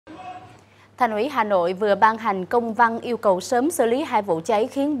Thành ủy Hà Nội vừa ban hành công văn yêu cầu sớm xử lý 2 vụ cháy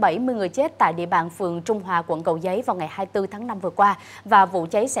khiến 70 người chết tại địa bàn phường Trung Hòa, quận Cầu Giấy vào ngày 24 tháng 5 vừa qua và vụ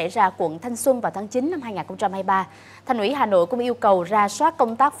cháy xảy ra quận Thanh Xuân vào tháng 9 năm 2023. Thành ủy Hà Nội cũng yêu cầu rà soát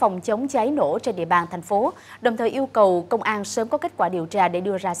công tác phòng chống cháy nổ trên địa bàn thành phố, đồng thời yêu cầu công an sớm có kết quả điều tra để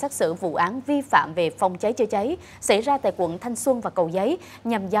đưa ra xét xử vụ án vi phạm về phòng cháy chữa cháy xảy ra tại quận Thanh Xuân và Cầu Giấy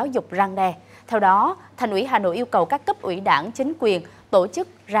nhằm giáo dục răn đe. Theo đó, Thành ủy Hà Nội yêu cầu các cấp ủy Đảng, chính quyền tổ chức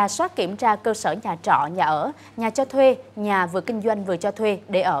rà soát kiểm tra cơ sở nhà trọ, nhà ở, nhà cho thuê, nhà vừa kinh doanh vừa cho thuê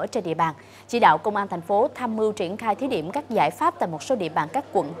để ở trên địa bàn. Chỉ đạo Công an thành phố tham mưu triển khai thí điểm các giải pháp tại một số địa bàn các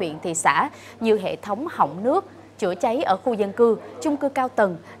quận, huyện, thị xã như hệ thống họng nước, chữa cháy ở khu dân cư, chung cư cao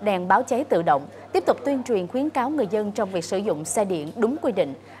tầng, đèn báo cháy tự động, tiếp tục tuyên truyền khuyến cáo người dân trong việc sử dụng xe điện đúng quy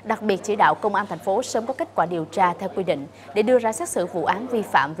định. Đặc biệt chỉ đạo Công an thành phố sớm có kết quả điều tra theo quy định để đưa ra xét xử vụ án vi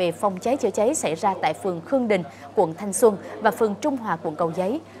phạm về phòng cháy chữa cháy xảy ra tại phường Khương Đình, quận Thanh Xuân và phường Trung Hòa, quận Cầu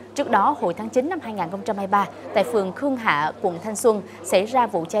Giấy. Trước đó, hồi tháng 9 năm 2023, tại phường Khương Hạ, quận Thanh Xuân xảy ra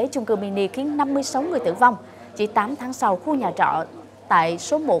vụ cháy chung cư mini khiến 56 người tử vong. Chỉ 8 tháng sau, khu nhà trọ tại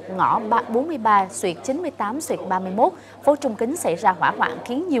số 1 ngõ 43/98/31, phố Trung Kính xảy ra hỏa hoạn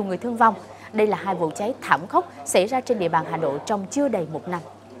khiến nhiều người thương vong. Đây là 2 vụ cháy thảm khốc xảy ra trên địa bàn Hà Nội trong chưa đầy 1 năm.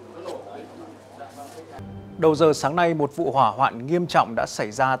 Đầu giờ sáng nay, một vụ hỏa hoạn nghiêm trọng đã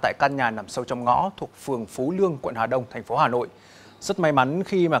xảy ra tại căn nhà nằm sâu trong ngõ thuộc phường Phú Lương, quận Hà Đông, thành phố Hà Nội. Rất may mắn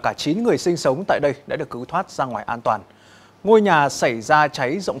khi mà cả 9 người sinh sống tại đây đã được cứu thoát ra ngoài an toàn. Ngôi nhà xảy ra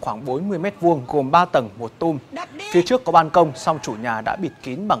cháy rộng khoảng 40 m², gồm 3 tầng, 1 tum. Phía trước có ban công, song chủ nhà đã bịt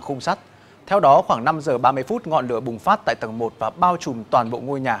kín bằng khung sắt. Theo đó, khoảng 5 giờ 30 phút, ngọn lửa bùng phát tại tầng 1 và bao trùm toàn bộ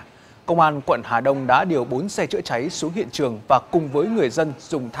ngôi nhà. Công an quận Hà Đông đã điều 4 xe chữa cháy xuống hiện trường và cùng với người dân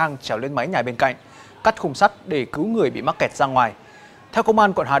dùng thang trèo lên mái nhà bên cạnh, cắt khung sắt để cứu người bị mắc kẹt ra ngoài. Theo Công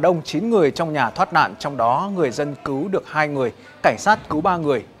an quận Hà Đông, 9 người trong nhà thoát nạn, trong đó người dân cứu được 2 người, cảnh sát cứu 3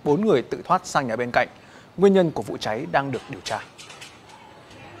 người, 4 người tự thoát sang nhà bên cạnh. Nguyên nhân của vụ cháy đang được điều tra.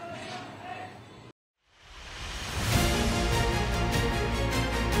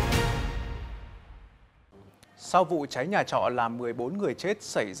 Sau vụ cháy nhà trọ làm 14 người chết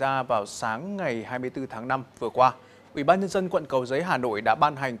xảy ra vào sáng ngày 24 tháng 5 vừa qua, Ủy ban Nhân dân quận Cầu Giấy, Hà Nội đã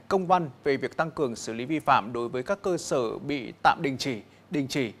ban hành công văn về việc tăng cường xử lý vi phạm đối với các cơ sở bị tạm đình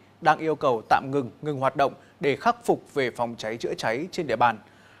chỉ, đang yêu cầu tạm ngừng hoạt động để khắc phục về phòng cháy chữa cháy trên địa bàn.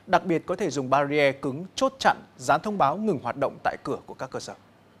 Đặc biệt có thể dùng barrier cứng chốt chặn, dán thông báo ngừng hoạt động tại cửa của các cơ sở.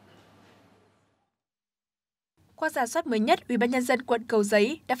 Qua rà soát mới nhất, Ủy ban Nhân dân quận Cầu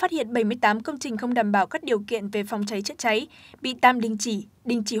Giấy đã phát hiện 78 công trình không đảm bảo các điều kiện về phòng cháy chữa cháy, bị tạm đình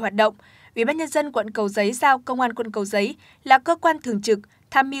chỉ hoạt động. Ủy ban Nhân dân quận Cầu Giấy giao Công an quận Cầu Giấy là cơ quan thường trực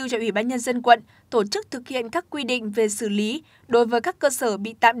tham mưu cho Ủy ban Nhân dân quận tổ chức thực hiện các quy định về xử lý đối với các cơ sở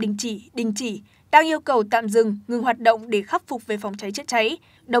bị tạm đình chỉ, đang yêu cầu tạm ngừng hoạt động để khắc phục về phòng cháy chữa cháy.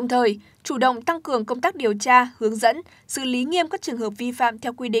 Đồng thời, chủ động tăng cường công tác điều tra, hướng dẫn, xử lý nghiêm các trường hợp vi phạm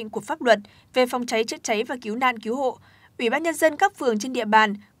theo quy định của pháp luật về phòng cháy chữa cháy và cứu nạn cứu hộ. Ủy ban Nhân dân các phường trên địa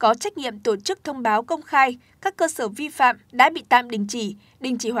bàn có trách nhiệm tổ chức thông báo công khai các cơ sở vi phạm đã bị tạm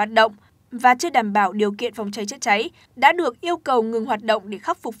đình chỉ hoạt động và chưa đảm bảo điều kiện phòng cháy chữa cháy đã được yêu cầu ngừng hoạt động để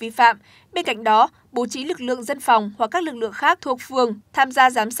khắc phục vi phạm. Bên cạnh đó, bố trí lực lượng dân phòng hoặc các lực lượng khác thuộc phường tham gia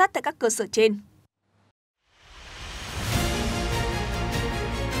giám sát tại các cơ sở trên.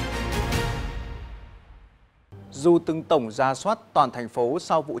 Dù từng tổng rà soát toàn thành phố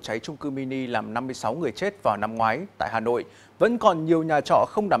sau vụ cháy chung cư mini làm 56 người chết vào năm ngoái tại Hà Nội, vẫn còn nhiều nhà trọ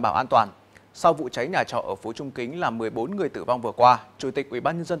không đảm bảo an toàn. Sau vụ cháy nhà trọ ở phố Trung Kính làm 14 người tử vong vừa qua, Chủ tịch Ủy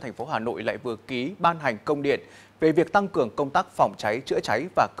ban Nhân dân thành phố Hà Nội lại vừa ký ban hành công điện về việc tăng cường công tác phòng cháy, chữa cháy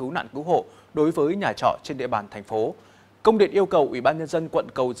và cứu nạn cứu hộ đối với nhà trọ trên địa bàn thành phố. Công điện yêu cầu Ủy ban Nhân dân quận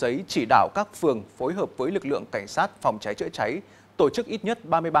Cầu Giấy chỉ đạo các phường phối hợp với lực lượng cảnh sát phòng cháy chữa cháy, tổ chức ít nhất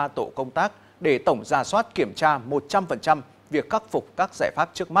 33 tổ công tác để tổng rà soát kiểm tra 100% việc khắc phục các giải pháp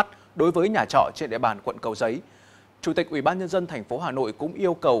trước mắt đối với nhà trọ trên địa bàn quận Cầu Giấy. Chủ tịch Ủy ban Nhân dân thành phố Hà Nội cũng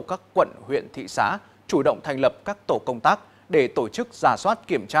yêu cầu các quận, huyện, thị xã chủ động thành lập các tổ công tác để tổ chức rà soát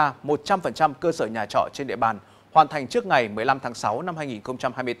kiểm tra 100% cơ sở nhà trọ trên địa bàn, hoàn thành trước ngày 15 tháng 6 năm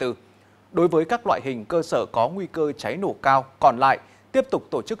 2024. Đối với các loại hình cơ sở có nguy cơ cháy nổ cao còn lại, tiếp tục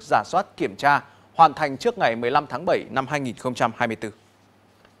tổ chức rà soát kiểm tra, hoàn thành trước ngày 15 tháng 7 năm 2024.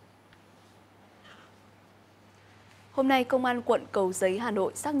 Hôm nay, Công an quận Cầu Giấy, Hà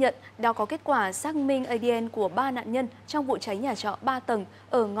Nội xác nhận đã có kết quả xác minh ADN của 3 nạn nhân trong vụ cháy nhà trọ 3 tầng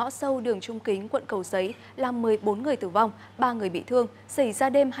ở ngõ sâu đường Trung Kính, quận Cầu Giấy, làm 14 người tử vong, 3 người bị thương, xảy ra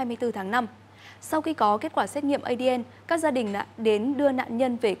đêm 24 tháng 5. Sau khi có kết quả xét nghiệm ADN, các gia đình đã đến đưa nạn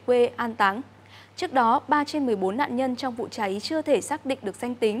nhân về quê an táng. Trước đó, 3 trên 14 nạn nhân trong vụ cháy chưa thể xác định được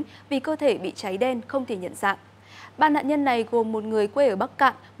danh tính vì cơ thể bị cháy đen không thể nhận dạng. Ba nạn nhân này gồm một người quê ở Bắc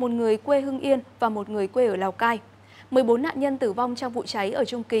Kạn, một người quê Hưng Yên và một người quê ở Lào Cai. 14 nạn nhân tử vong trong vụ cháy ở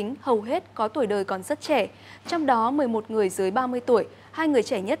Trung Kính hầu hết có tuổi đời còn rất trẻ, trong đó 11 người dưới 30 tuổi, 2 người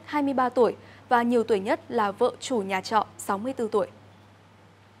trẻ nhất 23 tuổi và nhiều tuổi nhất là vợ chủ nhà trọ 64 tuổi.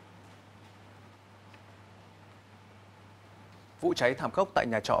 Vụ cháy thảm khốc tại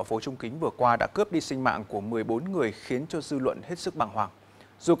nhà trọ phố Trung Kính vừa qua đã cướp đi sinh mạng của 14 người khiến cho dư luận hết sức bàng hoàng.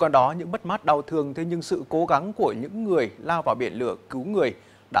 Dù còn đó những mất mát đau thương, thế nhưng sự cố gắng của những người lao vào biển lửa cứu người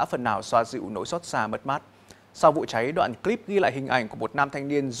đã phần nào xoa dịu nỗi xót xa mất mát. Sau vụ cháy, đoạn clip ghi lại hình ảnh của một nam thanh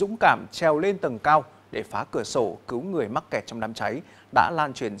niên dũng cảm trèo lên tầng cao để phá cửa sổ cứu người mắc kẹt trong đám cháy đã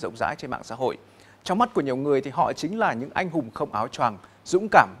lan truyền rộng rãi trên mạng xã hội. Trong mắt của nhiều người thì họ chính là những anh hùng không áo choàng, dũng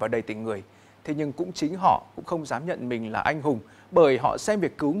cảm và đầy tình người. Thế nhưng cũng chính họ cũng không dám nhận mình là anh hùng bởi họ xem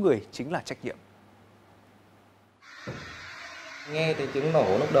việc cứu người chính là trách nhiệm. Nghe thấy tiếng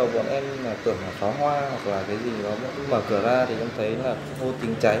nổ lúc đầu bọn em là tưởng là pháo hoa hoặc là cái gì đó, mở cửa ra thì em thấy là hô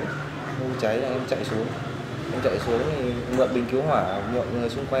tiếng cháy, hô cháy là em chạy xuống. Em chạy xuống thì mượn bình cứu hỏa, mọi người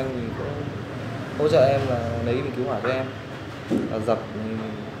xung quanh thì cũng hỗ trợ em là lấy bình cứu hỏa cho em. Và dập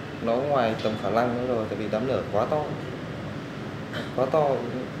nó ngoài tầm khả năng nữa rồi, tại vì đám lửa quá to, không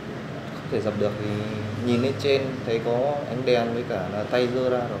thể dập được thì nhìn lên trên thấy có ánh đèn với cả là tay giơ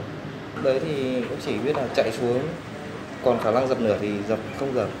ra rồi. Lúc đấy thì cũng chỉ biết là chạy xuống, còn khả năng dập lửa thì dập,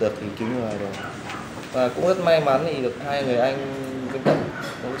 không dập được thì cứu người rồi. Và cũng rất may mắn thì được 2 người anh bên cạnh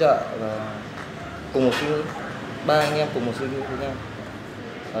hỗ trợ và cùng một suy nghĩ, 3 anh em cùng một suy nghĩ với nhau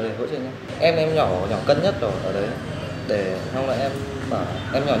để hỗ trợ nhau. Em nhỏ cân nhất rồi ở đấy, để không là em bảo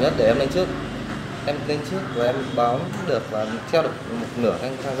em nhỏ nhất để em lên trước. Em lên trước và em bám được và treo được một nửa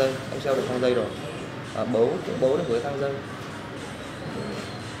thang dây, em treo được thang dây rồi. Và bấu được với thang dây.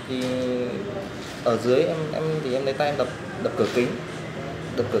 Thì ở dưới em lấy tay em đập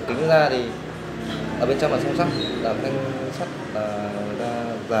cửa kính ra thì ở bên trong là song sắt, là thanh sắt là người ta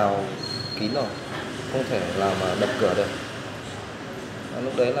rào kín rồi, không thể làm mà đập cửa được.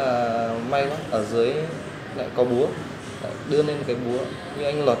 Lúc đấy là may lắm, ở dưới lại có búa, lại đưa lên cái búa như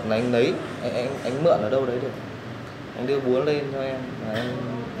anh Luật là anh lấy, anh mượn ở đâu đấy được, anh đưa búa lên cho em và em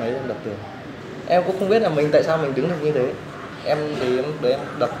lấy em đập tường. Em cũng không biết là tại sao mình đứng được như thế. Em thì lúc đấy em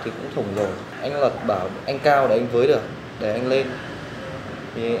đập thì cũng thủng rồi. Anh Luật bảo anh cao để anh với được, để anh lên.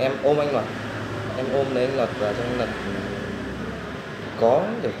 Thì em ôm anh Luật, em ôm lấy anh Luật và cho anh Luật có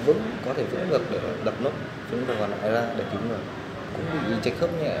thể vững được để đập nốt chúng còn lại ra để cứu người. Cũng bị chệch khớp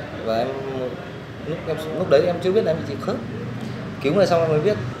nhẹ và lúc đấy em chưa biết là em bị chệch khớp. Cứu người xong em mới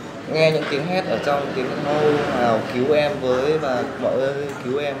biết, nghe những tiếng hét ở trong, tiếng hô hào cứu em với và mọi ơi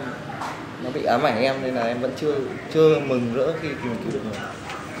cứu em, nó bị ám ảnh em nên là em vẫn chưa mừng rỡ khi mình cứu được người,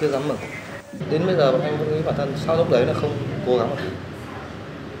 chưa dám mừng. Đến bây giờ em vẫn nghĩ bản thân sau lúc đấy là không cố gắng một tí,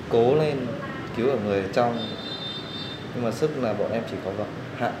 cố lên cứu ở người ở trong, nhưng mà sức là bọn em chỉ có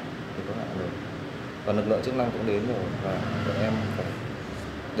hạ rồi, và lực lượng chức năng cũng đến rồi và bọn em phải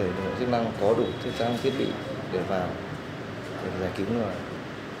để lực lượng chức năng có đủ trang thiết bị để vào để giải cứu người.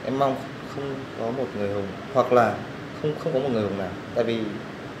 Em mong không có một người hùng hoặc là không có một người hùng nào, tại vì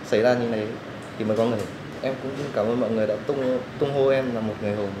xảy ra như này thì mới có người hùng. Em cũng cảm ơn mọi người đã tung hô em là một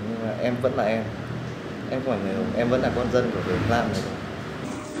người hùng, nhưng mà em vẫn là em không phải người hùng, em vẫn là con dân của Việt Nam này.